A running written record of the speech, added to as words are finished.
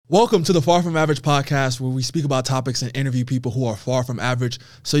Welcome to the Far From Average podcast, where we speak about topics and interview people who are far from average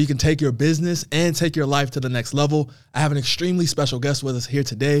so you can take your business and take your life to the next level. I have an extremely special guest with us here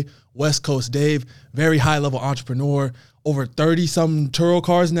today, West Coast Dave, very high-level entrepreneur, over 30-something TURO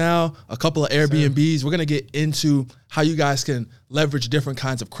cars now, a couple of Airbnbs. We're going to get into how you guys can leverage different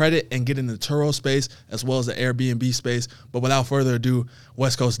kinds of credit and get in the TURO space as well as the Airbnb space. But without further ado,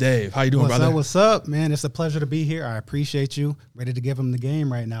 West Coast Dave, how you doing, brother? What's up, man? It's a pleasure to be here. I appreciate you. Ready to give them the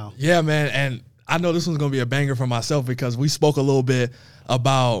game right now. Yeah, man. And I know this one's going to be a banger for myself because we spoke a little bit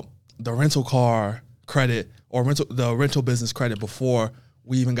about the rental car credit or the rental business credit before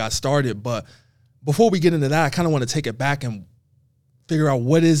we even got started. But before we get into that, I kind of want to take it back and figure out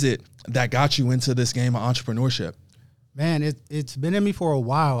what is it that got you into this game of entrepreneurship? Man, it's been in me for a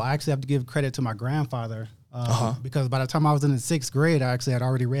while. I actually have to give credit to my grandfather because by the time I was in the sixth grade, I actually had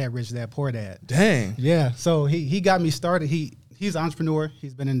already read Rich Dad, Poor Dad. Dang. Yeah, so he got me started. He's an entrepreneur.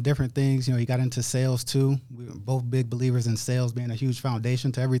 He's been in different things. You know, he got into sales too. We were both big believers in sales being a huge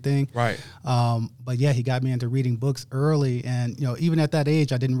foundation to everything. Right. But yeah, he got me into reading books early. And, you know, even at that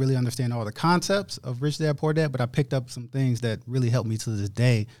age, I didn't really understand all the concepts of Rich Dad, Poor Dad, but I picked up some things that really helped me to this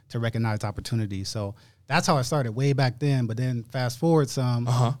day to recognize opportunities. So that's how I started way back then. But then fast forward some,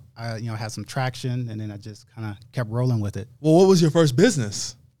 I, you know, had some traction and then I just kind of kept rolling with it. Well, what was your first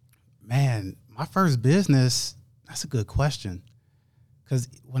business? Man, my first business, that's a good question. Because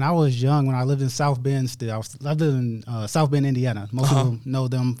when I was young, when I lived in South Bend still, I lived in South Bend, Indiana. Most people know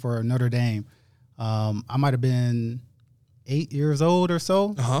them for Notre Dame. I might have been 8 years old or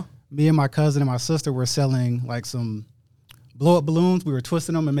so. Me and my cousin and my sister were selling like some blow-up balloons. We were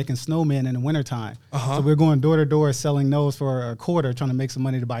twisting them and making snowmen in the wintertime. So we were going door to door selling those for a quarter, trying to make some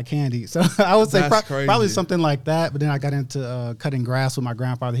money to buy candy. So I would say probably something like that. But then I got into cutting grass with my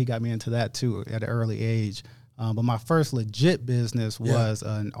grandfather. He got me into that too at an early age. But my first legit business was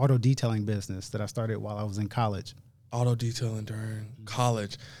an auto detailing business that I started while I was in college. Auto detailing during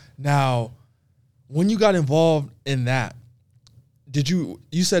college. Now, when you got involved in that, you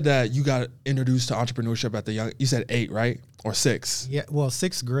said that you got introduced to entrepreneurship at you said 8, right? Or 6? Yeah, well,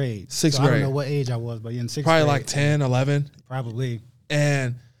 sixth grade. Sixth grade. grade. I don't know what age I was, but in sixth probably grade. Like 10, 11? Probably.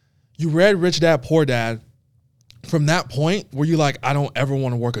 And you read Rich Dad, Poor Dad. From that point, were you like, I don't ever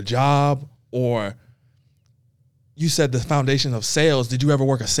want to work a job? Or you said the foundation of sales. Did you ever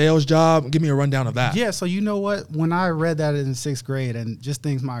work a sales job? Give me a rundown of that. Yeah, so you know what? When I read that in sixth grade and just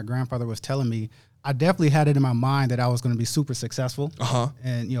things my grandfather was telling me, I definitely had it in my mind that I was going to be super successful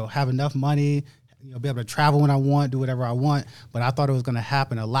and, you know, have enough money, you know, be able to travel when I want, do whatever I want. But I thought it was going to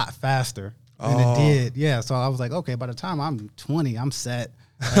happen a lot faster than it did. Yeah, so I was like, okay, by the time I'm 20, I'm set.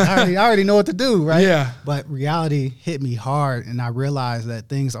 Like, I already know what to do, right? Yeah. But reality hit me hard, and I realized that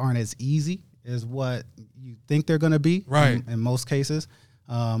things aren't as easy as what you think they're going to be, right? In most cases.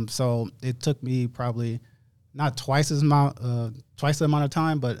 So it took me probably not twice the amount of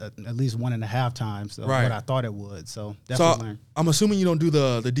time, but at least 1.5 times what I thought it would. So definitely learned. I'm assuming you don't do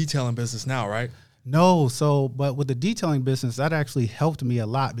the detailing business now, right? No. But with the detailing business, that actually helped me a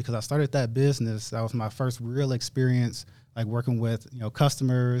lot because I started that business. That was my first real experience, like working with, you know,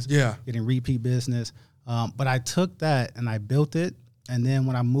 customers, getting repeat business. But I took that and I built it. And then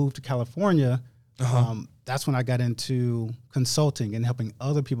when I moved to California, that's when I got into consulting and helping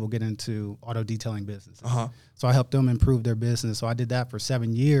other people get into auto detailing business. So I helped them improve their business. So I did that for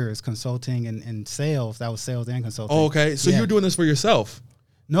 7 years, consulting and sales. That was sales and consulting. Oh, okay. So you're doing this for yourself?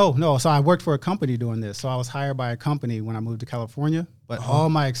 No. So I worked for a company doing this. So I was hired by a company when I moved to California. But all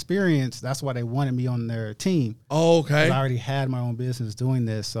my experience, that's why they wanted me on their team. Oh, okay. I already had my own business doing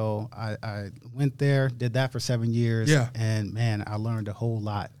this. So I went there, did that for 7 years. Yeah. And, man, I learned a whole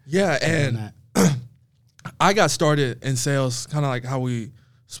lot. Yeah, and I got started in sales kind of like how we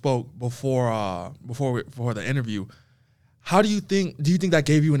spoke before the interview. Do you think that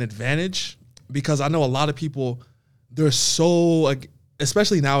gave you an advantage? Because I know a lot of people, they're so, like,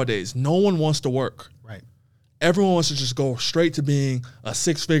 especially nowadays, no one wants to work. Right. Everyone wants to just go straight to being a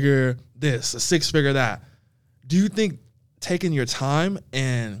 6-figure this, a 6-figure that. Do you think taking your time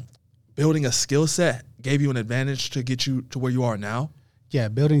and building a skill set gave you an advantage to get you to where you are now? Yeah,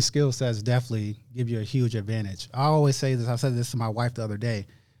 building skill sets definitely give you a huge advantage. I always say this. I said this to my wife the other day.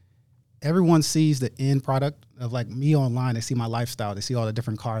 Everyone sees the end product of like me online. They see my lifestyle. They see all the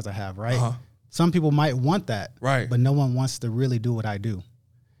different cars I have, right? Some people might want that, right? But no one wants to really do what I do.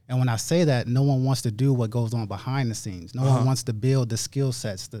 And when I say that, no one wants to do what goes on behind the scenes. No one wants to build the skill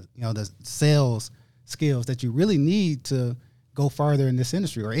sets, the sales skills that you really need to go farther in this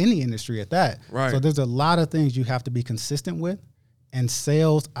industry or any industry at that. Right. So there's a lot of things you have to be consistent with. And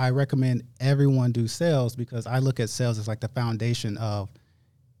sales, I recommend everyone do sales because I look at sales as like the foundation of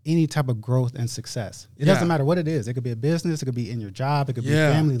any type of growth and success. It doesn't matter what it is. It could be a business. It could be in your job. It could be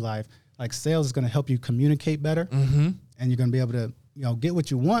family life. Like sales is going to help you communicate better, and you're going to be able to, get what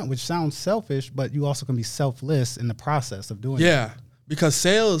you want, which sounds selfish, but you also can be selfless in the process of doing it. Yeah, because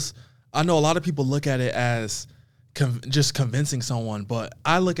sales, I know a lot of people look at it as just convincing someone, but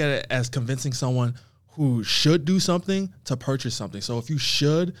I look at it as convincing someone who should do something to purchase something. So if you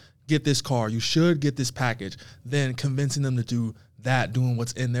should get this car, you should get this package, then convincing them to do that, doing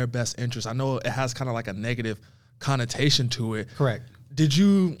what's in their best interest. I know it has kind of like a negative connotation to it. Correct. Did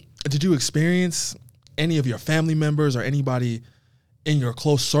you experience any of your family members or anybody in your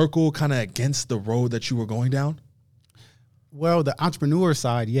close circle kind of against the road that you were going down? Well, the entrepreneur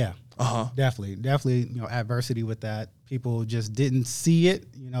side, yeah. Definitely, adversity with that. People just didn't see it,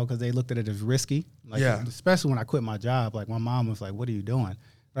 because they looked at it as risky. Especially when I quit my job, like my mom was like, "What are you doing?"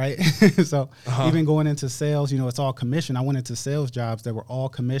 Right? So even going into sales, it's all commission. I went into sales jobs that were all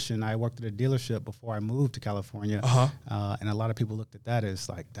commission. I worked at a dealership before I moved to California. And a lot of people looked at that as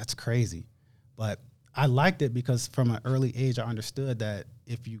like, that's crazy. But I liked it because from an early age, I understood that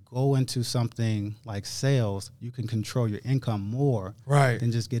if you go into something like sales, you can control your income more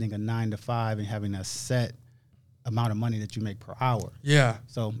than just getting a 9-to-5 and having a set amount of money that you make per hour. Yeah.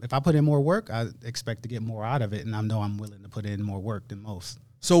 So if I put in more work, I expect to get more out of it, and I know I'm willing to put in more work than most.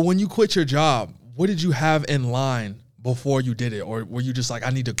 So when you quit your job, what did you have in line before you did it? Or were you just like, I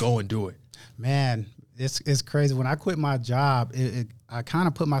need to go and do it? Man, it's crazy. When I quit my job, I kind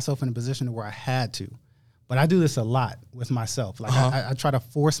of put myself in a position where I had to. But I do this a lot with myself. Like I try to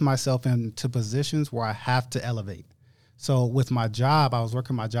force myself into positions where I have to elevate. So with my job, I was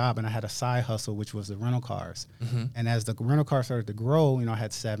working my job and I had a side hustle, which was the rental cars. And as the rental cars started to grow, I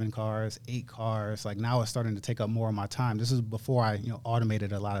had 7 cars, 8 cars. Like now it's starting to take up more of my time. This is before I,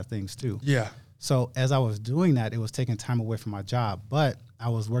 automated a lot of things too. Yeah. So as I was doing that, it was taking time away from my job, but I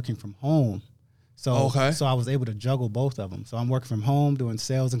was working from home. So I was able to juggle both of them. So I'm working from home, doing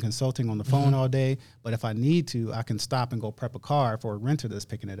sales and consulting on the phone all day. But if I need to, I can stop and go prep a car for a renter that's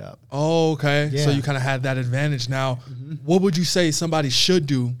picking it up. Oh, okay. Yeah. So you kind of had that advantage. Now, what would you say somebody should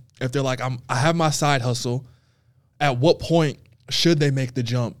do if they're like, I have my side hustle? At what point should they make the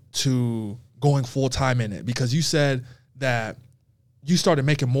jump to going full time in it? Because you said that you started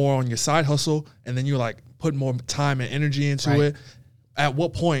making more on your side hustle and then you like put more time and energy into it. At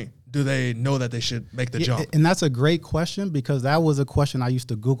what point do they know that they should make the jump? And that's a great question, because that was a question I used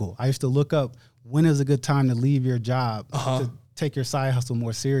to Google. I used to look up, when is a good time to leave your job to take your side hustle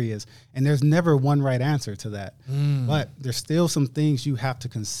more serious? And there's never one right answer to that. But there's still some things you have to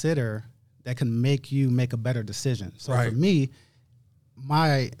consider that can make you make a better decision. So for me,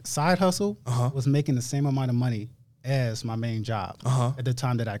 my side hustle was making the same amount of money as my main job at the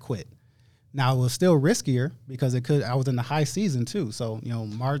time that I quit. Now, it was still riskier because I was in the high season too. So,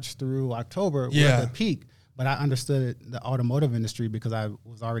 March through October was at the peak, but I understood the automotive industry because I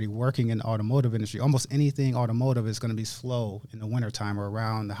was already working in the automotive industry. Almost anything automotive is going to be slow in the wintertime or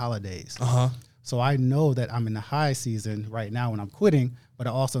around the holidays. So I know that I'm in the high season right now when I'm quitting, but I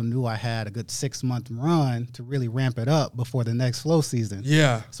also knew I had a good 6-month run to really ramp it up before the next slow season.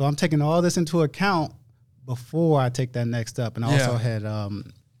 Yeah. So I'm taking all this into account before I take that next step. And I also had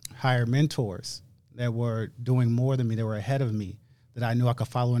hired mentors that were doing more than me, that were ahead of me, that I knew I could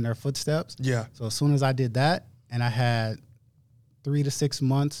follow in their footsteps. Yeah. So as soon as I did that, and I had 3 to 6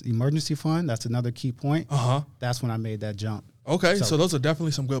 months emergency fund, that's another key point. That's when I made that jump. Okay, so those are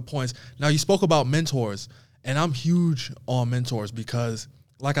definitely some good points. Now, you spoke about mentors, and I'm huge on mentors because,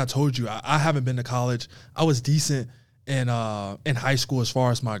 like I told you, I haven't been to college. I was decent in high school as far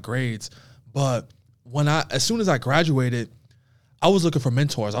as my grades, but as soon as I graduated, I was looking for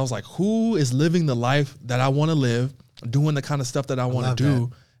mentors. I was like, who is living the life that I want to live, doing the kind of stuff that I want to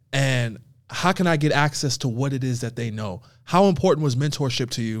do, and how can I get access to what it is that they know? How important was mentorship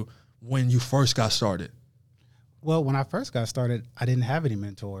to you when you first got started? Well, when I first got started, I didn't have any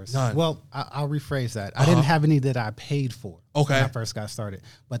mentors. None. Well, I'll rephrase that. I didn't have any that I paid for when I first got started.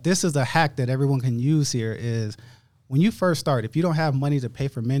 But this is a hack that everyone can use here is when you first start, if you don't have money to pay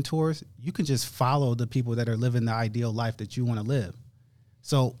for mentors, you can just follow the people that are living the ideal life that you want to live.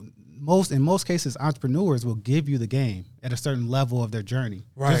 So in most cases, entrepreneurs will give you the game at a certain level of their journey.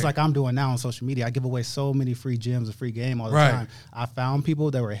 Just like I'm doing now on social media. I give away so many free gems and free game all the time. I found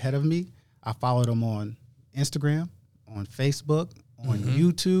people that were ahead of me. I followed them on Instagram, on Facebook, on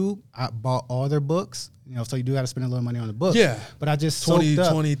YouTube. I bought all their books. So you do got to spend a little money on the book. Yeah. But I just $20,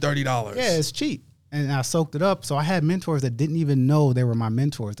 $30. Yeah, it's cheap. And I soaked it up. So I had mentors that didn't even know they were my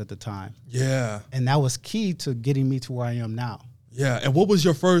mentors at the time. Yeah. And that was key to getting me to where I am now. Yeah. And what was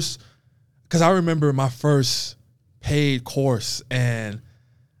your first, because I remember my first paid course, and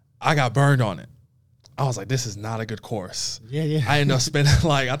I got burned on it. I was like, this is not a good course. Yeah. I ended up spending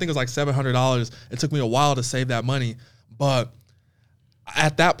I think it was like $700. It took me a while to save that money. But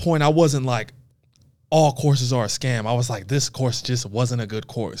at that point, I wasn't like, all courses are a scam. I was like, this course just wasn't a good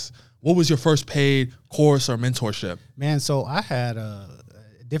course. What was your first paid course or mentorship? Man, so I had a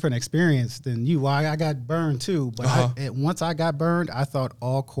different experience than you. Well, I got burned too, but once I got burned, I thought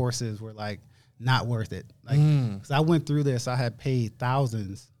all courses were like not worth it. Like, because I went through this, I had paid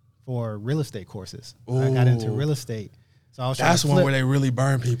thousands for real estate courses. I got into real estate. So I was That's one where they really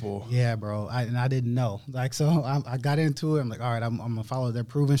burn people. Yeah, bro. I didn't know. Like, so I got into it. I'm like, all right, I'm going to follow their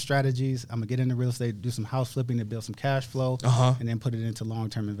proven strategies. I'm going to get into real estate, do some house flipping to build some cash flow, and then put it into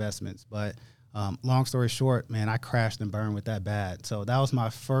long-term investments. But long story short, man, I crashed and burned with that bad. So that was my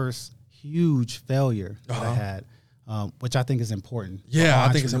first huge failure that I had, which I think is important. Yeah,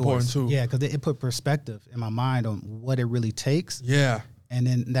 I think it's important too. Yeah, because it put perspective in my mind on what it really takes. Yeah. And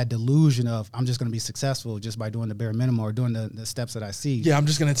then that delusion of I'm just going to be successful just by doing the bare minimum or doing the steps that I see. Yeah, I'm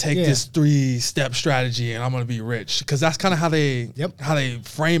just going to take this 3-step strategy and I'm going to be rich. Because that's kind of how they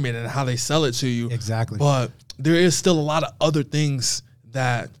frame it and how they sell it to you. Exactly. But there is still a lot of other things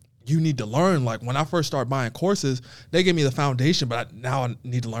that you need to learn. Like when I first started buying courses, they gave me the foundation, but now I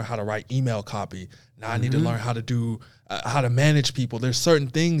need to learn how to write email copy. Now I need to learn how to do how to manage people. There's certain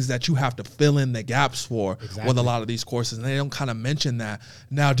things that you have to fill in the gaps for with a lot of these courses, and they don't kind of mention that.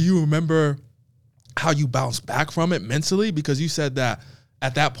 Now, do you remember how you bounced back from it mentally? Because you said that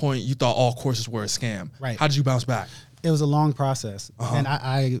at that point you thought all courses were a scam. Right. How did you bounce back? It was a long process, and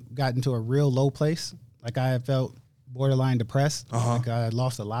I got into a real low place. Like I had felt borderline depressed. Like I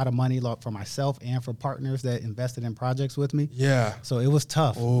lost a lot of money for myself and for partners that invested in projects with me. Yeah. So it was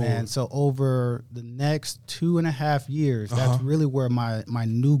tough, man. So over the next 2.5 years, that's really where my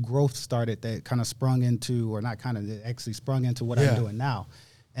new growth started that kind of sprung into, or not kind of, it actually sprung into what I'm doing now.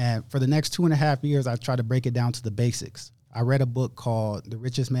 And for the next 2.5 years, I tried to break it down to the basics. I read a book called The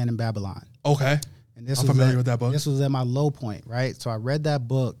Richest Man in Babylon. Okay. And this I'm familiar with that book. This was at my low point, right? So I read that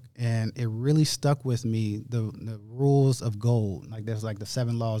book, and it really stuck with me, the rules of gold. Like there's like the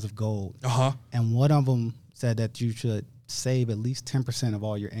 7 laws of gold. And one of them said that you should save at least 10% of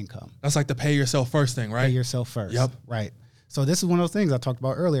all your income. That's like the pay yourself first thing, right? Pay yourself first. Yep. Right. So this is one of those things I talked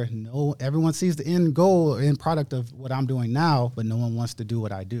about earlier. Everyone sees the end goal, end product of what I'm doing now, but no one wants to do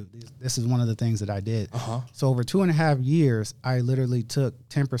what I do. This is one of the things that I did. So over 2.5 years, I literally took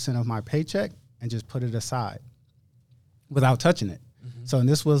 10% of my paycheck and just put it aside without touching it. So, and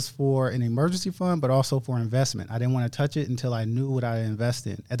this was for an emergency fund, but also for investment. I didn't want to touch it until I knew what I invest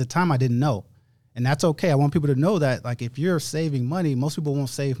in. At the time, I didn't know. And that's okay. I want people to know that, like, if you're saving money, most people won't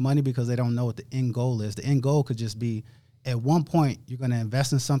save money because they don't know what the end goal is. The end goal could just be, at one point, you're going to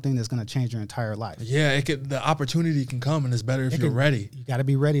invest in something that's going to change your entire life. Yeah, the opportunity can come, and it's better if you're ready. You got to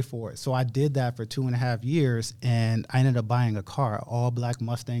be ready for it. So I did that for 2.5 years, and I ended up buying a car, an all-black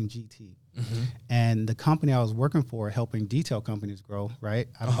Mustang GT. And the company I was working for, helping detail companies grow, right?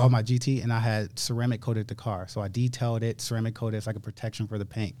 I bought my GT, and I had ceramic coated the car. So I detailed it, ceramic coated. It's like a protection for the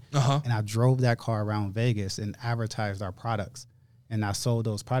paint. And I drove that car around Vegas and advertised our products. And I sold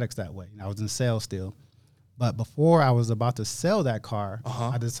those products that way. And I was in sales still. But before I was about to sell that car,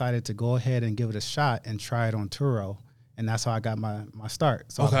 I decided to go ahead and give it a shot and try it on TURO. And that's how I got my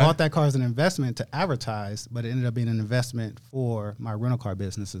start. So I bought that car as an investment to advertise, but it ended up being an investment for my rental car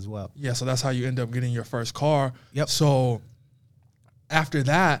business as well. Yeah, so that's how you end up getting your first car. Yep. So after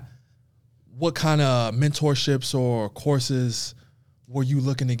that, what kind of mentorships or courses were you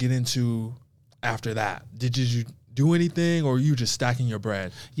looking to get into after that? Did you do anything, or were you just stacking your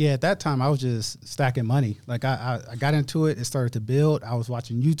bread? Yeah, at that time, I was just stacking money. Like I got into it. It started to build. I was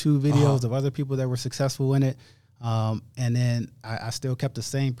watching YouTube videos of other people that were successful in it. And then I still kept the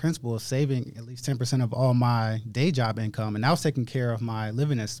same principle of saving at least 10% of all my day job income. And I was taking care of my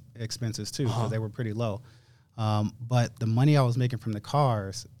living expenses too, because they were pretty low. But the money I was making from the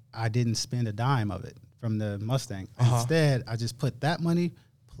cars, I didn't spend a dime of it from the Mustang. Instead, I just put that money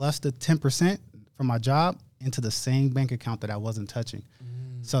plus the 10% from my job into the same bank account that I wasn't touching.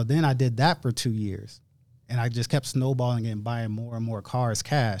 So then I did that for 2 years. And I just kept snowballing and buying more and more cars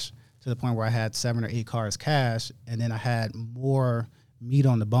cash, to the point where I had 7 or 8 cars cash, and then I had more meat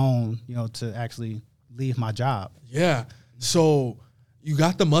on the bone, to actually leave my job. Yeah. So you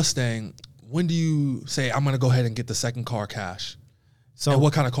got the Mustang. When do you say, I'm going to go ahead and get the second car cash? So, and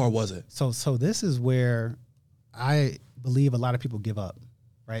what kind of car was it? So this is where I believe a lot of people give up,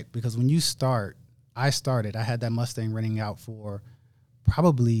 right? Because when you start, I had that Mustang running out for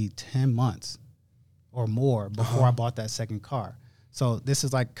probably 10 months or more before I bought that second car. So this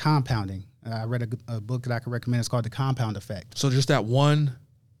is like compounding. I read a book that I could recommend. It's called The Compound Effect. So just that one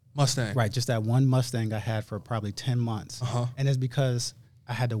Mustang. Right, just that one Mustang I had for probably 10 months. And it's because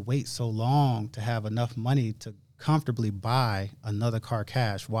I had to wait so long to have enough money to comfortably buy another car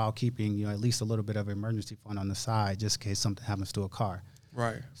cash while keeping, you know, at least a little bit of emergency fund on the side just in case something happens to a car.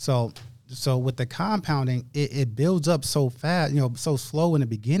 Right. So with the compounding, it builds up so fast, you know, so slow in the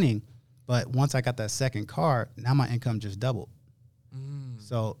beginning. But once I got that second car, now my income just doubled.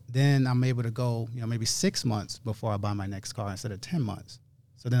 So then I'm able to go, you know, maybe 6 months before I buy my next car instead of 10 months.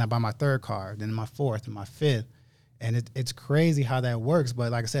 So then I buy my third car, then my fourth and my fifth. And it's crazy how that works.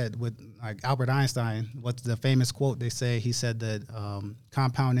 But like I said, with like Albert Einstein, what's the famous quote they say? He said that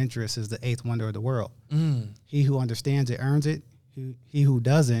compound interest is the eighth wonder of the world. He who understands it earns it. He who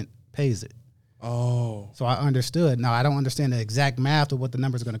doesn't pays it. Oh. So I understood. Now, I don't understand the exact math of what the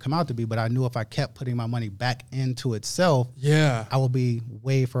numbers are going to come out to be, but I knew if I kept putting my money back into itself, I will be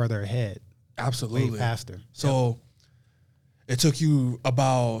way further ahead. Absolutely. Way faster. So it took you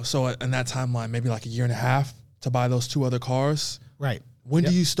about, so in that timeline, maybe like a year and a half to buy those 2 other cars? Right. When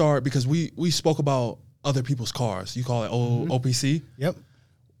do you start? Because we spoke about other people's cars. You call it OPC? Yep.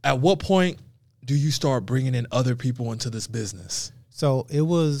 At what point do you start bringing in other people into this business? So it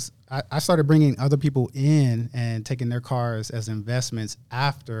was, I started bringing other people in and taking their cars as investments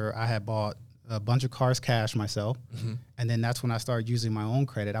after I had bought a bunch of cars cash myself. And then that's when I started using my own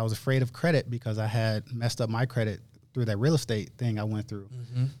credit. I was afraid of credit because I had messed up my credit through that real estate thing I went through.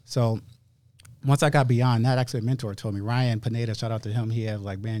 So once I got beyond that, actually a mentor told me, Ryan Pineda, shout out to him. He had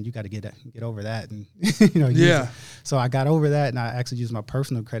like, man, you got to get over that. And, you know, use it. So I got over that and I actually used my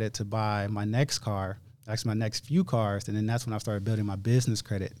personal credit to buy my next car. Actually, my next few cars, and then that's when I started building my business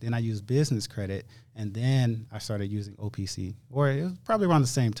credit. Then I used business credit, and then I started using OPC. Or it was probably around the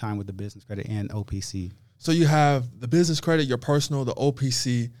same time with the business credit and OPC. So you have the business credit, your personal, the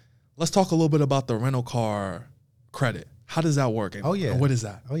OPC. Let's talk a little bit about the rental car credit. How does that work? And what is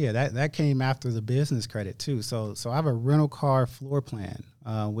that? Oh yeah, that came after the business credit too. So I have a rental car floor plan,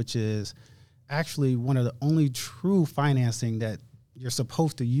 which is actually one of the only true financing that you're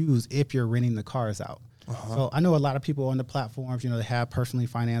supposed to use if you're renting the cars out. So I know a lot of people on the platforms, you know, they have personally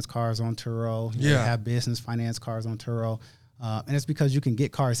financed cars on TURO. They have business finance cars on TURO. And it's because you can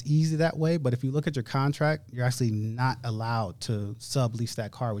get cars easy that way. But if you look at your contract, you're actually not allowed to sublease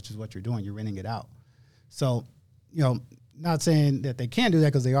that car, which is what you're doing. You're renting it out. So, you know, not saying that they can't do that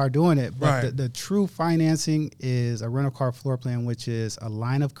because they are doing it, but the true financing is a rental car floor plan, which is a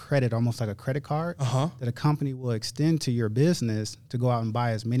line of credit, almost like a credit card, that a company will extend to your business to go out and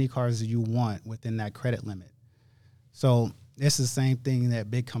buy as many cars as you want within that credit limit. So it's the same thing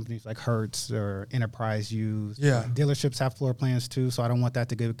that big companies like Hertz or Enterprise use. Dealerships have floor plans too, so I don't want that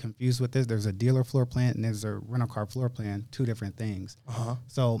to get confused with this. There's a dealer floor plan and there's a rental car floor plan, two different things.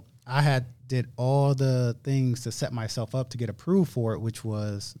 So I did all the things to set myself up to get approved for it, which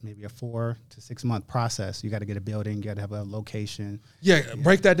was maybe a 4 to 6 month process. You got to get a building, you got to have a location.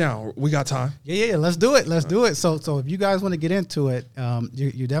 Break that down. We got time. Let's do it. Let's do it. So if you guys want to get into it,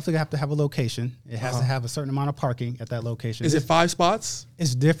 you definitely have to have a location. It has to have a certain amount of parking at that location. Is it 5 spots?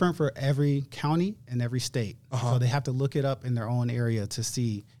 It's different for every county and every state. So they have to look it up in their own area to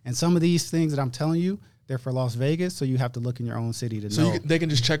see. And some of these things that I'm telling you, they're for Las Vegas, so you have to look in your own city to know. So they can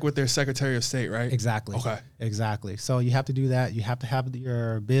just check with their Secretary of State, right? Exactly. Okay. Exactly. So you have to do that. You have to have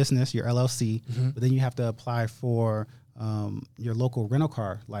your business, your LLC, but then you have to apply for your local rental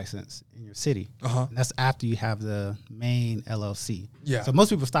car license in your city. And that's after you have the main LLC. So most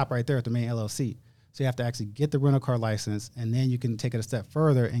people stop right there at the main LLC. So you have to actually get the rental car license, and then you can take it a step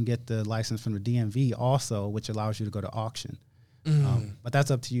further and get the license from the DMV also, which allows you to go to auction. But that's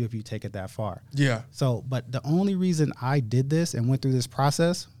up to you if you take it that far. So, but the only reason I did this and went through this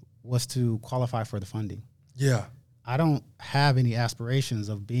process was to qualify for the funding. I don't have any aspirations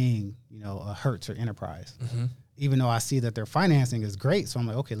of being, you know, a Hertz or Enterprise, even though I see that their financing is great. So I'm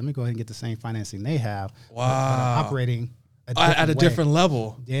like, okay, let me go ahead and get the same financing they have. But I'm operating at a different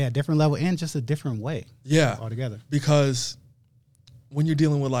level. Different level and just a different way. Altogether. Because when you're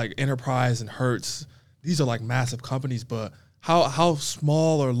dealing with like Enterprise and Hertz, these are like massive companies, but how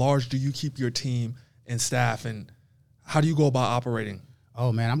small or large do you keep your team and staff, and how do you go about operating?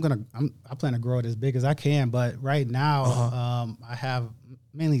 Oh man, I plan to grow it as big as I can, but right now I have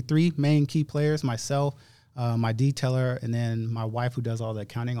mainly 3 main key players: myself, my detailer, and then my wife who does all the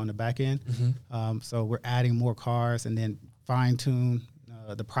accounting on the back end. So we're adding more cars and then fine tune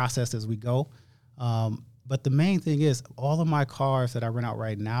the process as we go. But the main thing is all of my cars that I rent out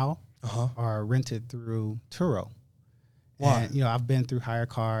right now are rented through TURO. And, you know, I've been through Hire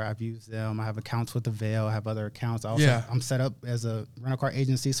Car. I've used them. I have accounts with the Veil. I have other accounts. I'm set up as a rental car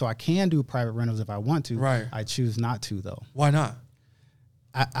agency, so I can do private rentals if I want to. I choose not to, though. Why not?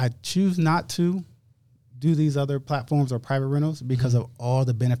 I choose not to do these other platforms or private rentals because of all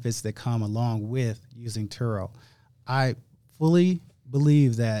the benefits that come along with using TURO. I fully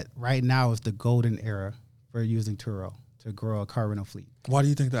believe that right now is the golden era for using TURO to grow a car rental fleet. Why do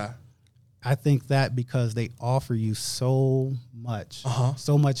you think that? I think that because they offer you so much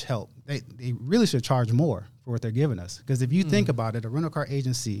help. They really should charge more for what they're giving us. Because if you think about it, a rental car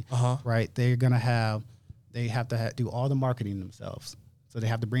agency, right, they have to do all the marketing themselves. So they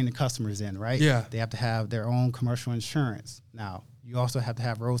have to bring the customers in, right? Yeah. They have to have their own commercial insurance. Now, you also have to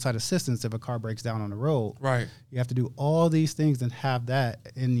have roadside assistance if a car breaks down on the road. Right. You have to do all these things and have that.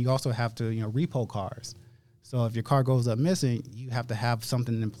 And you also have to, repo cars. So if your car goes up missing, you have to have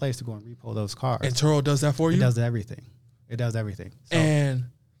something in place to go and repo those cars. And TURO does that for you? It does everything. It does everything. So, and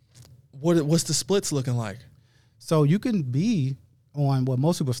what's the splits looking like? So you can be on what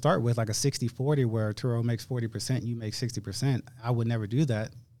most people start with, like a 60-40, where TURO makes 40%, you make 60%. I would never do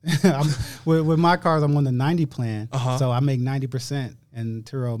that. with my cars, I'm on the 90 plan, so I make 90%, and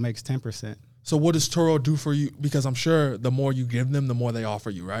TURO makes 10%. So what does TURO do for you? Because I'm sure the more you give them, the more they offer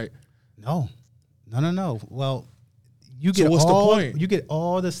you, right? No. Well, you get what's the point? You get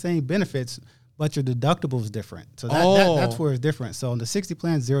all the same benefits, but your deductible is different. So that's where it's different. So on the 60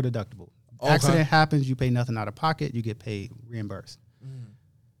 plan, zero deductible. Accident happens, you pay nothing out of pocket, you get paid, reimbursed.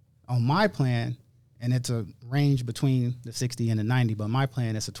 On my plan, and it's a range between the 60 and the 90, but my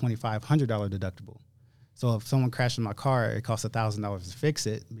plan is a $2,500 deductible. So if someone crashes my car, it costs $1,000 to fix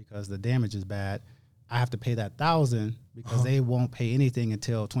it because the damage is bad. I have to pay that $1,000 because they won't pay anything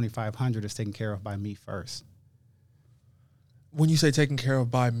until $2,500 is taken care of by me first. When you say taken care of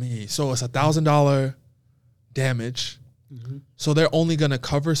by me, so it's $1,000 damage. So they're only going to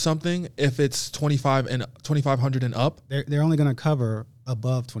cover something if it's $2,500 and up. They're only going to cover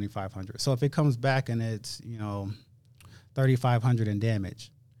above $2,500. So if it comes back and it's $3,500 in damage,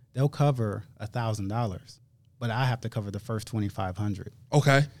 they'll cover $1,000, but I have to cover the first $2,500.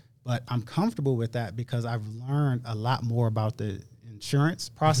 Okay. But I'm comfortable with that because I've learned a lot more about the insurance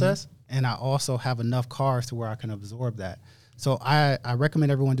process, and I also have enough cars to where I can absorb that. So I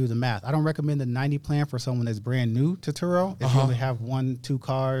recommend everyone do the math. I don't recommend the 90 plan for someone that's brand new to TURO. If you only have 1, 2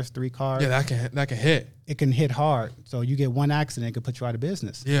 cars, 3 cars. Yeah, that can hit. It can hit hard. So you get one accident, it could put you out of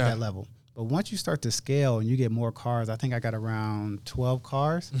business at that level. But once you start to scale and you get more cars, I think I got around 12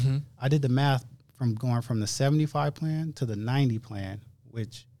 cars. I did the math from going from the 75 plan to the 90 plan,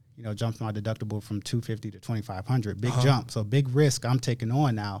 which jumps my deductible from $250 to $2,500. Big jump. So big risk I'm taking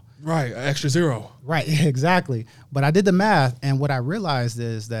on now. Right. Extra zero. Right. Exactly. But I did the math, and what I realized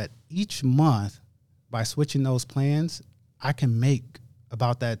is that each month, by switching those plans, I can make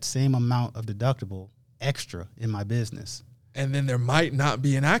about that same amount of deductible extra in my business. And then there might not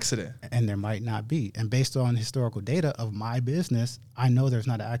be an accident. And there might not be. And based on historical data of my business, I know there's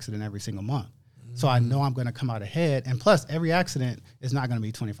not an accident every single month. So I know I'm going to come out ahead. And plus, every accident is not going to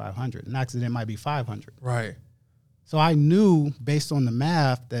be $2,500. An accident might be $500. Right. So I knew based on the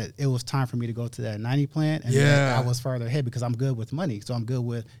math that it was time for me to go to that 90 plan. And that I was further ahead because I'm good with money. So I'm good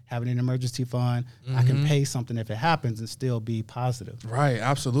with having an emergency fund. I can pay something if it happens and still be positive. Right.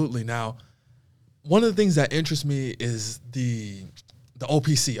 Absolutely. Now, one of the things that interests me is the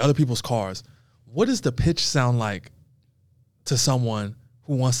OPC, other people's cars. What does the pitch sound like to someone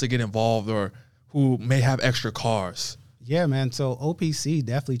who wants to get involved or who may have extra cars? Yeah, man. So OPC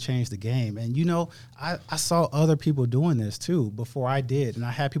definitely changed the game. And, I saw other people doing this too before I did. And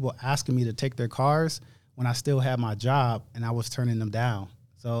I had people asking me to take their cars when I still had my job and I was turning them down.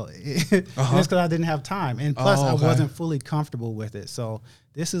 So it's because I didn't have time. And plus I wasn't fully comfortable with it. So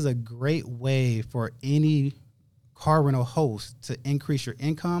this is a great way for any car rental host to increase your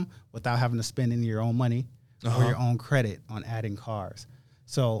income without having to spend any of your own money or your own credit on adding cars.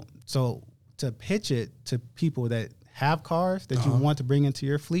 So to pitch it to people that have cars that you want to bring into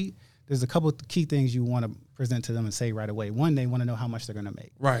your fleet, there's a couple of key things you want to present to them and say right away. One, they want to know how much they're going to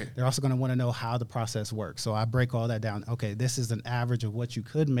make. Right. They're also going to want to know how the process works. So I break all that down. Okay, this is an average of what you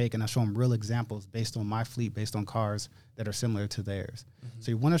could make, and I show them real examples based on my fleet, based on cars that are similar to theirs.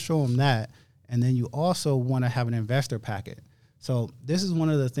 So you want to show them that, and then you also want to have an investor packet. So this is one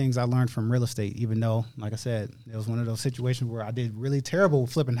of the things I learned from real estate, even though, like I said, it was one of those situations where I did really terrible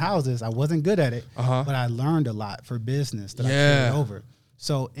flipping houses. I wasn't good at it, but I learned a lot for business that I carried over.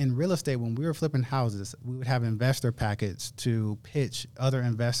 So in real estate, when we were flipping houses, we would have investor packets to pitch other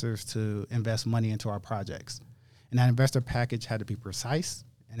investors to invest money into our projects. And that investor package had to be precise,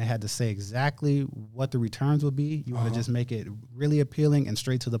 and it had to say exactly what the returns would be. You want to just make it really appealing and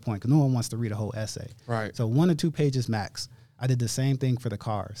straight to the point, because no one wants to read a whole essay. Right. So 1 to 2 pages max. I did the same thing for the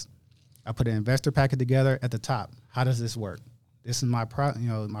cars. I put an investor packet together at the top. How does this work? this is my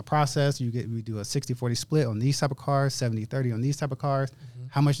my process. We do a 60-40 split on these type of cars, 70-30 on these type of cars.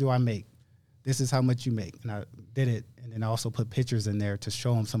 How much do I make? This is how much you make. And I did it, and then I also put pictures in there to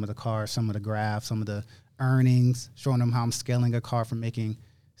show them some of the cars, some of the graphs, some of the earnings, showing them how I'm scaling a car from making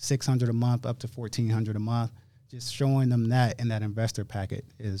 $600 a month up to $1,400 a month. Just showing them that in that investor packet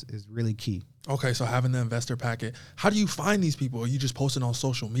is really key. Okay, so having the investor packet. How do you find these people? Are you just posting on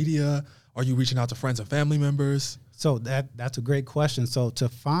social media? Are you reaching out to friends and family members? So that's a great question. So to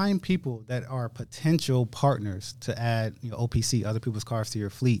find people that are potential partners to add OPC, other people's cars, to your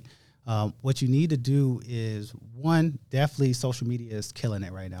fleet, what you need to do is, one, definitely social media is killing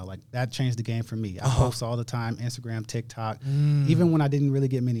it right now. Like, that changed the game for me. I post all the time, Instagram, TikTok. Even when I didn't really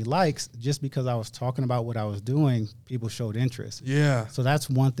get many likes, just because I was talking about what I was doing, people showed interest. Yeah. So that's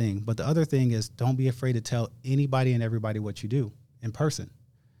one thing. But the other thing is, don't be afraid to tell anybody and everybody what you do in person.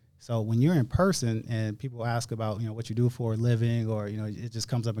 So when you're in person and people ask about, what you do for a living, or, it just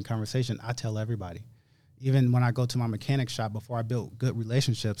comes up in conversation, I tell everybody. Even when I go to my mechanic shop, before I built good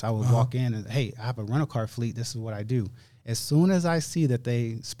relationships, I would walk in and, hey, I have a rental car fleet. This is what I do. As soon as I see that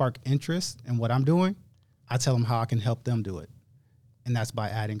they spark interest in what I'm doing, I tell them how I can help them do it. And that's by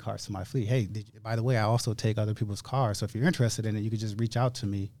adding cars to my fleet. Hey, by the way, I also take other people's cars. So if you're interested in it, you can just reach out to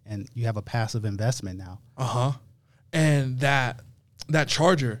me, and you have a passive investment now. And that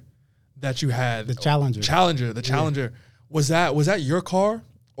Charger that you had, the Challenger, was that your car?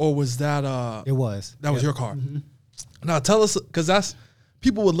 Or was that it was. That was your car. Now tell us, because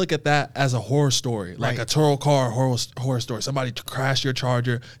people would look at that as a horror story, like a TURO car horror story. Somebody crashed your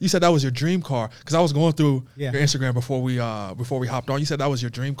Charger. You said that was your dream car, because I was going through your Instagram before we hopped on. You said that was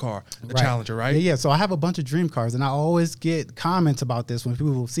your dream car, the Challenger, right? Yeah. So I have a bunch of dream cars, and I always get comments about this when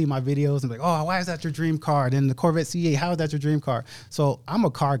people will see my videos and be like, "Oh, why is that your dream car?" Then the Corvette C8, how is that your dream car? So I'm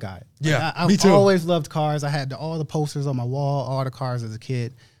a car guy. Yeah, I've me too. Always loved cars. I had all the posters on my wall, all the cars as a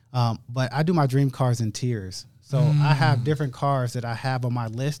kid. But I do my dream cars in tiers. So I have different cars that I have on my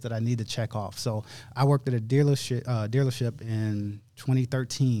list that I need to check off. So I worked at a dealership in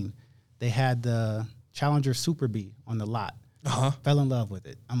 2013. They had the Challenger Super B on the lot. Fell in love with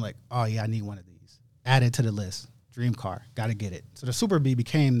it. I'm like, oh yeah, I need one of these. Add it to the list. Dream car. Got to get it. So the Super B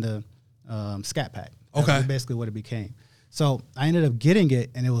became the Scat Pack. That's basically what it became. So I ended up getting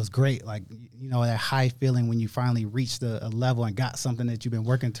it, and it was great. Like, that high feeling when you finally reached a level and got something that you've been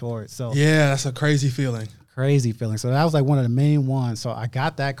working towards. So yeah, that's a crazy feeling. So that was like one of the main ones. So I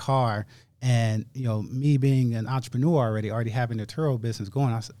got that car, and me being an entrepreneur already having the TURO business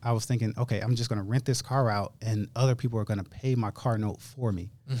going, I was thinking, okay, I'm just going to rent this car out, and other people are going to pay my car note for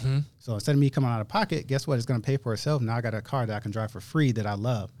me. So instead of me coming out of pocket, guess what? It's going to pay for itself. Now I got a car that I can drive for free that I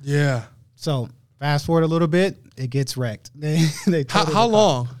love. Yeah. So fast forward a little bit, it gets wrecked. They How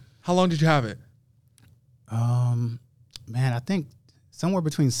long? How long did you have it? Man, I think somewhere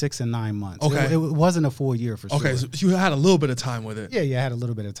between 6 and 9 months. Okay. It wasn't a full year for sure. Okay, so you had a little bit of time with it. Yeah, I had a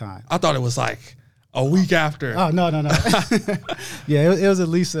little bit of time. I thought it was like a week after. Oh, no. Yeah, it was at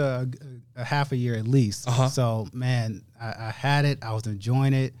least a half a year at least. So, man, I had it. I was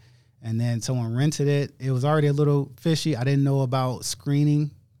enjoying it. And then someone rented it. It was already a little fishy. I didn't know about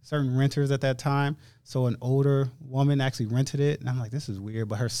screening certain renters at that time. So an older woman actually rented it. And I'm like, this is weird.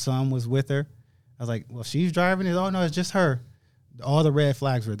 But her son was with her. I was like, well, she's driving it. Oh, no, it's just her. All the red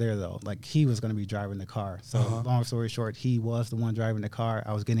flags were there, though. Like, he was going to be driving the car. So long story short, he was the one driving the car.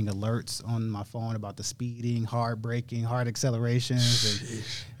 I was getting alerts on my phone about the speeding, hard braking, hard accelerations.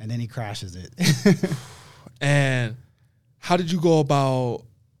 And then he crashes it. And how did you go about,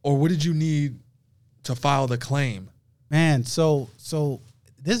 or what did you need to file the claim? Man, so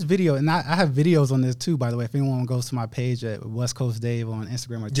this video, and I have videos on this too, by the way. If anyone goes to my page at West Coast Dave on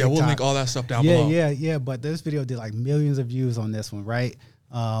Instagram or TikTok. Yeah, we'll link all that stuff down below. Yeah. But this video did like millions of views on this one, right?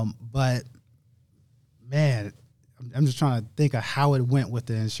 But man, I'm just trying to think of how it went with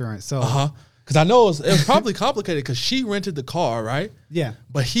the insurance. So, because I know it was probably complicated because she rented the car, right? Yeah.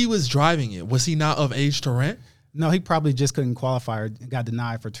 But he was driving it. Was he not of age to rent? No, he probably just couldn't qualify or got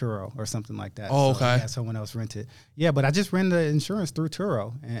denied for TURO or something like that. Oh, okay. So, yeah, someone else rented. Yeah, but I just rented the insurance through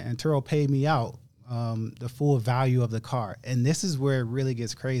TURO, and TURO paid me out the full value of the car. And this is where it really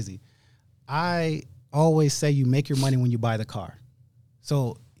gets crazy. I always say you make your money when you buy the car.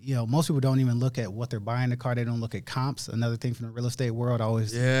 So, most people don't even look at what they're buying the car. They don't look at comps. Another thing from the real estate world, I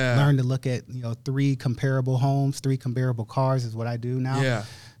always learn to look at, 3 comparable homes, 3 comparable cars is what I do now. Yeah.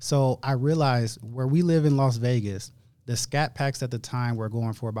 So I realized where we live in Las Vegas, the Scat Packs at the time were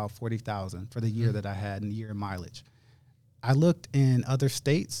going for about $40,000 for the year that I had and the year mileage. I looked in other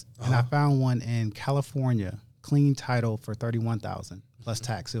states and I found one in California clean title for $31,000 plus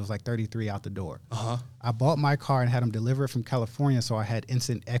tax. It was like $33,000 out the door. Uh-huh. I bought my car and had them deliver it from California, so I had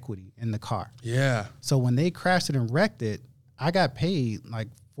instant equity in the car. Yeah. So when they crashed it and wrecked it, I got paid like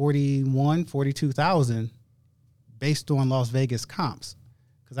 $42,000 based on Las Vegas comps,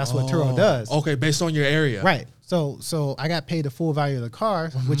 because that's what TURO does. Okay, based on your area. Right. So I got paid the full value of the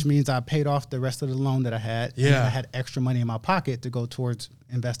car, which means I paid off the rest of the loan that I had. Yeah. And then I had extra money in my pocket to go towards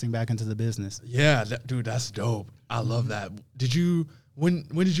investing back into the business. Yeah, dude, that's dope. I love that. Did you when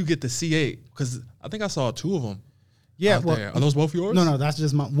did you get the C8? Because I think I saw 2 of them. Yeah, out there. Are those both yours? No, that's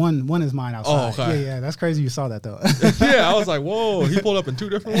just my one. One is mine outside. Oh, okay. Yeah, that's crazy. You saw that though. Yeah, I was like, whoa, he pulled up in 2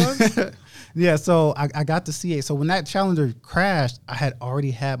 different ones. Yeah, so I got the C8. So when that Challenger crashed, I had already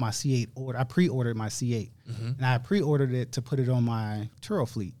had my C8 order. I pre-ordered my C8, and I pre-ordered it to put it on my TURO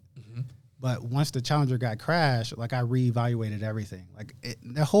fleet. But once the Challenger got crashed, like I reevaluated everything. Like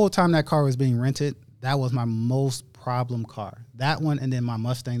the whole time that car was being rented, that was my most problem car. That one, and then my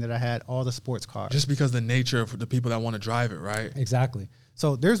Mustang that I had, all the sports cars. Just because the nature of the people that want to drive it, right? Exactly.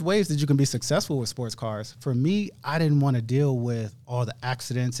 So there's ways that you can be successful with sports cars. For me, I didn't want to deal with all the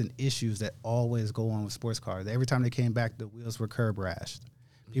accidents and issues that always go on with sports cars. Every time they came back, the wheels were curb rashed.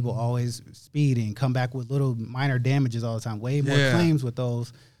 People always speeding, come back with little minor damages all the time. Way more claims with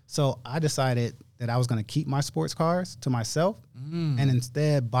those. So I decided that I was going to keep my sports cars to myself and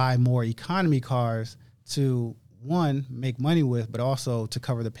instead buy more economy cars to, one, make money with, but also to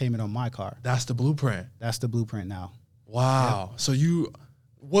cover the payment on my car. That's the blueprint. That's the blueprint now. Wow. Yep. So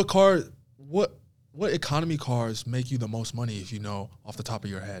what economy cars make you the most money, if you know off the top of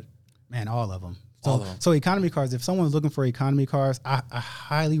your head? Man, all of them. All of them. So economy cars, if someone's looking for economy cars, I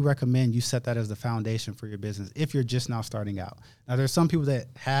highly recommend you set that as the foundation for your business if you're just now starting out. Now, there's some people that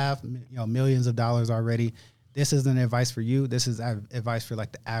have millions of dollars already. This isn't advice for you. This is advice for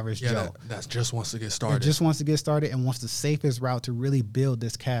like the average Joe. That just wants to get started. That just wants to get started and wants the safest route to really build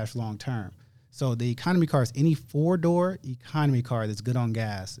this cash long term. So the economy cars, any 4-door economy car that's good on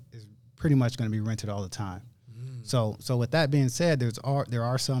gas is pretty much going to be rented all the time. So with that being said, there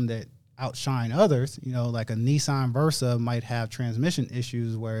are some that outshine others. Like a Nissan Versa might have transmission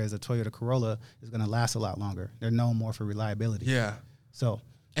issues, whereas a Toyota Corolla is going to last a lot longer. They're known more for reliability. Yeah.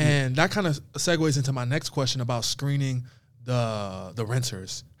 And that kind of segues into my next question about screening the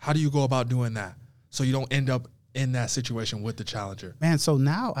renters. How do you go about doing that so you don't end up in that situation with the Challenger? Man, so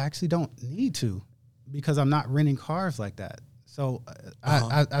now I actually don't need to, because I'm not renting cars like that. So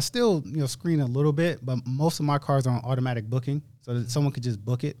I still screen a little bit, but most of my cars are on automatic booking, so that someone could just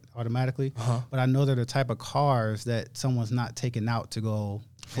book it automatically. But I know they're the type of cars that someone's not taking out to go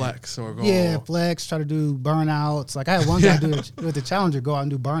flex or go. Yeah, flex, try to do burnouts. Like I had one guy do it with the Challenger, go out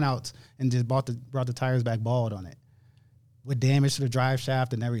and do burnouts and just brought the tires back bald on it with damage to the drive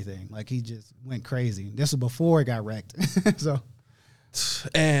shaft and everything. Like he just went crazy. This was before it got wrecked.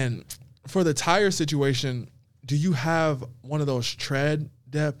 And for the tire situation, do you have one of those tread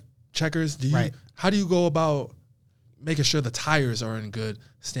depth checkers? Right. How do you go about making sure the tires are in good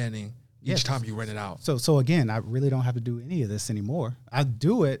standing each time you rent it out? So again, I really don't have to do any of this anymore. I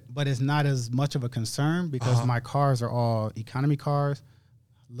do it, but it's not as much of a concern because my cars are all economy cars,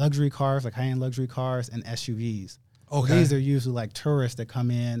 luxury cars, like high-end luxury cars, and SUVs. Okay. These are usually like tourists that come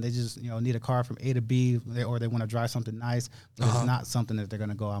in. They just need a car from A to B, or they want to drive something nice, but it's not something that they're going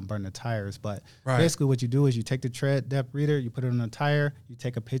to go out and burn the tires. But basically what you do is you take the tread depth reader, you put it on the tire, you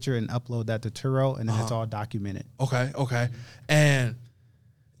take a picture and upload that to TURO, and then it's all documented. Okay. And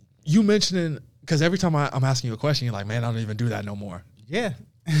you mentioning, because every time I'm asking you a question, you're like, man, I don't even do that no more. Yeah.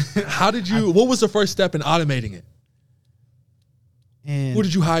 How did you, what was the first step in automating it? And who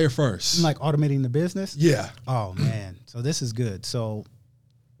did you hire first? Like automating the business? Yeah. Oh, man. So this is good. So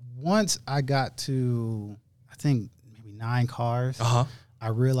once I got to, I think, maybe 9 cars, I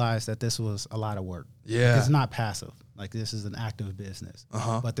realized that this was a lot of work. Yeah. It's not passive. Like this is an active business.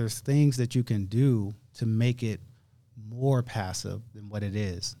 But there's things that you can do to make it more passive than what it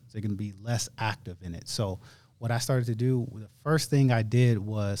is. So you can be less active in it. So what I started to do, the first thing I did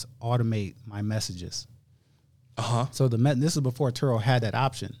was automate my messages. So this is before TURO had that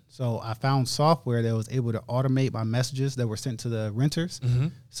option. So I found software that was able to automate my messages that were sent to the renters.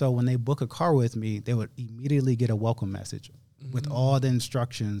 So when they book a car with me, they would immediately get a welcome message with all the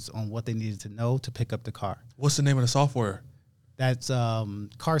instructions on what they needed to know to pick up the car. What's the name of the software? That's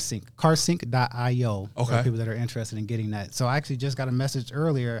CarSync, carsync.io for people that are interested in getting that. So I actually just got a message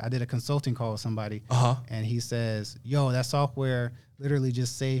earlier. I did a consulting call with somebody, and he says, yo, that software literally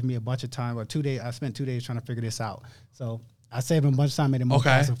just saved me a bunch of time. Or 2 days, I spent 2 days trying to figure this out. So I saved him a bunch of time, made it more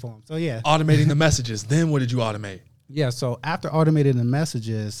passive for him. So yeah. Automating the messages. Then what did you automate? Yeah, so after automating the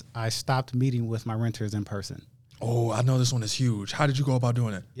messages, I stopped meeting with my renters in person. Oh, I know this one is huge. How did you go about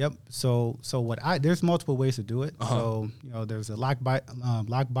doing it? Yep. So there's multiple ways to do it. So, there's a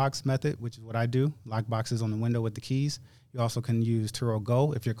lockbox method, which is what I do. Lock boxes on the window with the keys. You also can use TURO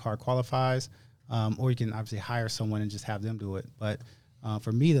Go if your car qualifies, or you can obviously hire someone and just have them do it. But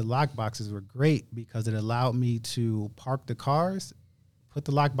for me, the lock boxes were great because it allowed me to park the cars, put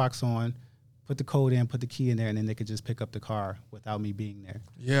the lockbox on, put the code in, put the key in there, and then they could just pick up the car without me being there.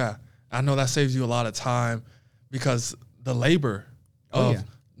 Yeah. I know that saves you a lot of time because the labor of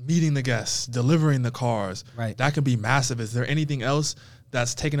meeting the guests, delivering the cars, that can be massive. Is there anything else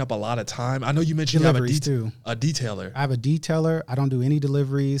that's taking up a lot of time? I know you mentioned deliveries you have a detailer. I have a detailer. I don't do any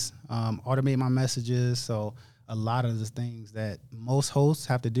deliveries, automate my messages. So a lot of the things that most hosts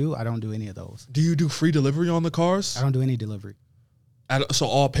have to do, I don't do any of those. Do you do free delivery on the cars? I don't do any delivery. So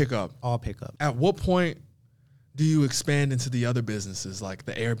all pickup? All pickup. At what point do you expand into the other businesses like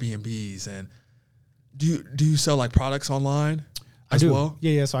the Airbnbs, and do you sell like products online as well?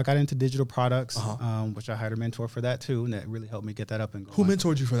 Yeah. So I got into digital products, which I hired a mentor for that too, and that really helped me get that up and going. Who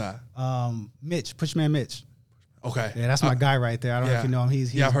mentored you for that? Mitch, Pushman Mitch. Okay. Yeah, that's my guy right there. I don't know if you know him.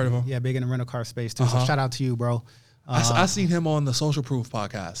 He's I've heard of him. Yeah, big in the rental car space too. So shout out to you, bro. I seen him on the Social Proof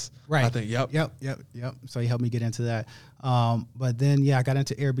podcast. Right. I think. Yep. So he helped me get into that. But then, I got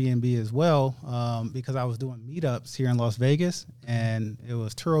into Airbnb as well because I was doing meetups here in Las Vegas, and it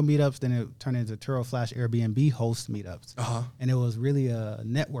was TURO meetups. Then it turned into TURO/Airbnb host meetups. And it was really a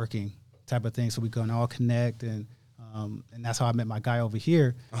networking type of thing. So we can all connect, and that's how I met my guy over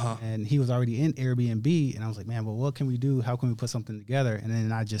here. And he was already in Airbnb, and I was like, man, well, what can we do? How can we put something together? And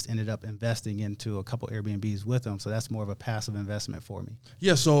then I just ended up investing into a couple Airbnbs with him. So that's more of a passive investment for me.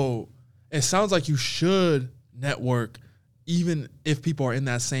 Yeah. So it sounds like you should network, even if people are in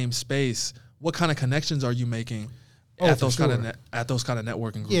that same space. What kind of connections are you making at those kind of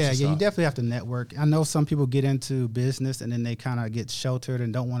networking groups? Yeah, you definitely have to network. I know some people get into business and then they kind of get sheltered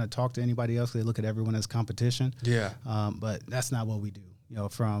and don't want to talk to anybody else. They look at everyone as competition. Yeah. But that's not what we do.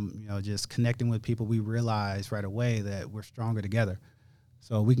 From just connecting with people, we realize right away that we're stronger together.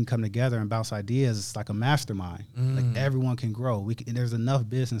 So we can come together and bounce ideas. It's like a mastermind. Like everyone can grow. There's enough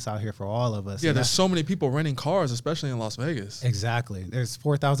business out here for all of us. Yeah, there's so many people renting cars, especially in Las Vegas. Exactly. There's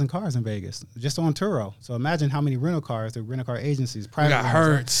 4,000 cars in Vegas just on TURO. So imagine how many rental car agencies. We got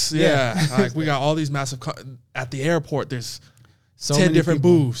Hertz. Yeah. Like we got all these massive at the airport. There's 10 different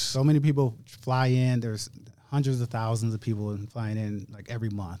booths. So many people fly in. There's hundreds of thousands of people flying in like every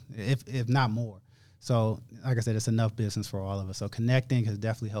month, if not more. So, like I said, it's enough business for all of us. So connecting has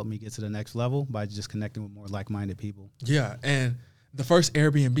definitely helped me get to the next level by just connecting with more like-minded people. Yeah, and the first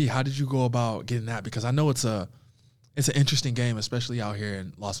Airbnb, how did you go about getting that? Because I know it's an interesting game, especially out here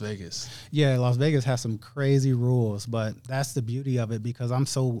in Las Vegas. Yeah, Las Vegas has some crazy rules, but that's the beauty of it because I'm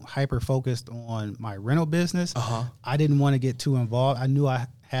so hyper-focused on my rental business. I didn't want to get too involved. I knew I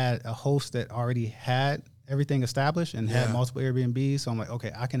had a host that already had everything established and had multiple Airbnbs. So I'm like,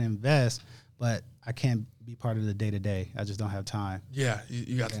 okay, I can invest, but I can't be part of the day-to-day. I just don't have time. Yeah,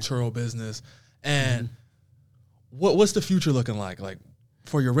 you got the TURO business. And what's the future looking like? Like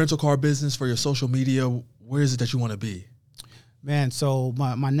for your rental car business, for your social media, where is it that you want to be? Man, so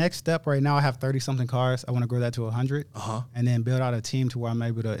my next step right now, I have 30-something cars. I want to grow that to 100 and then build out a team to where I'm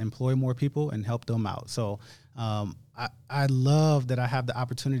able to employ more people and help them out. So I love that I have the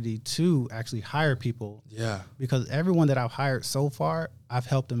opportunity to actually hire people. Yeah. Because everyone that I've hired so far, I've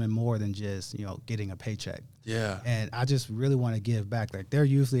helped them in more than just, getting a paycheck. Yeah. And I just really want to give back. Like they're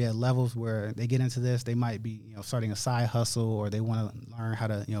usually at levels where they get into this, they might be, starting a side hustle or they want to learn how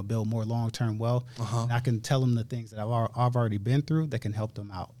to, build more long-term wealth. And I can tell them the things that I've already been through that can help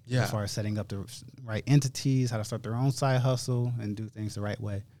them out. Yeah. As far as setting up the right entities, how to start their own side hustle and do things the right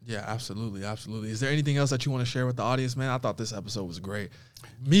way. Yeah, absolutely. Absolutely. Is there anything else that you want to share with the audience, man? I thought this episode was great.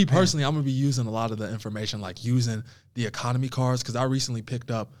 Me personally, I'm going to be using a lot of the information, like using the economy cars, because I recently picked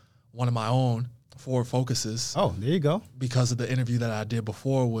up one of my own Ford Focuses. Oh, there you go. Because of the interview that I did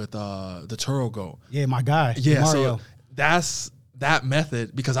before with the TURO Go. Yeah, my guy. Yeah, Mario. so that's that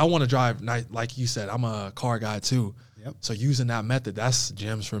method, because I want to drive, like you said, I'm a car guy too. Yep. So using that method, that's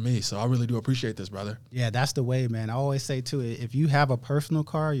gems for me. So I really do appreciate this, brother. Yeah, that's the way, man. I always say too, if you have a personal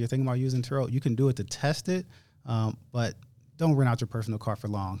car, you're thinking about using TURO, you can do it to test it, but don't rent out your personal car for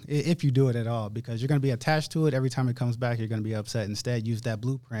long, if you do it at all, because you're going to be attached to it. Every time it comes back, you're going to be upset. Instead, use that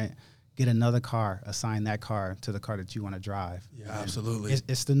blueprint, get another car, assign that car to the car that you want to drive. Yeah, absolutely.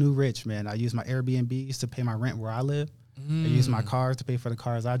 It's the new rich, man. I use my Airbnbs to pay my rent where I live. I use my cars to pay for the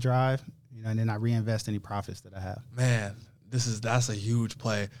cars I drive, and then I reinvest any profits that I have. Man, that's a huge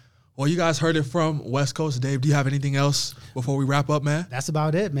play. Well, you guys heard it from West Coast Dave. Do you have anything else before we wrap up, man? That's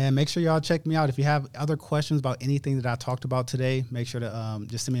about it, man. Make sure y'all check me out. If you have other questions about anything that I talked about today, make sure to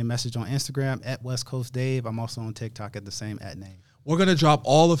just send me a message on Instagram at West Coast Dave. I'm also on TikTok at the same @name. We're going to drop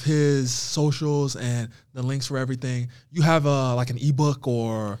all of his socials and the links for everything. You have like an ebook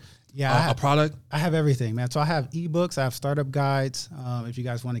or a product? I have everything, man. So I have ebooks. I have startup guides. If you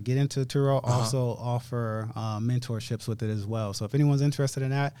guys want to get into TURO, also offer mentorships with it as well. So if anyone's interested in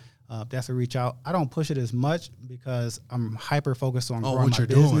that, definitely reach out. I don't push it as much because I'm hyper focused on growing my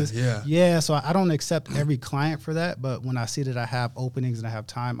business. Yeah. So I don't accept every client for that, but when I see that I have openings and I have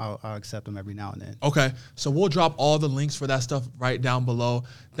time, I'll accept them every now and then. Okay. So we'll drop all the links for that stuff right down below.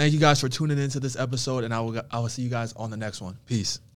 Thank you guys for tuning into this episode, and I will see you guys on the next one. Peace.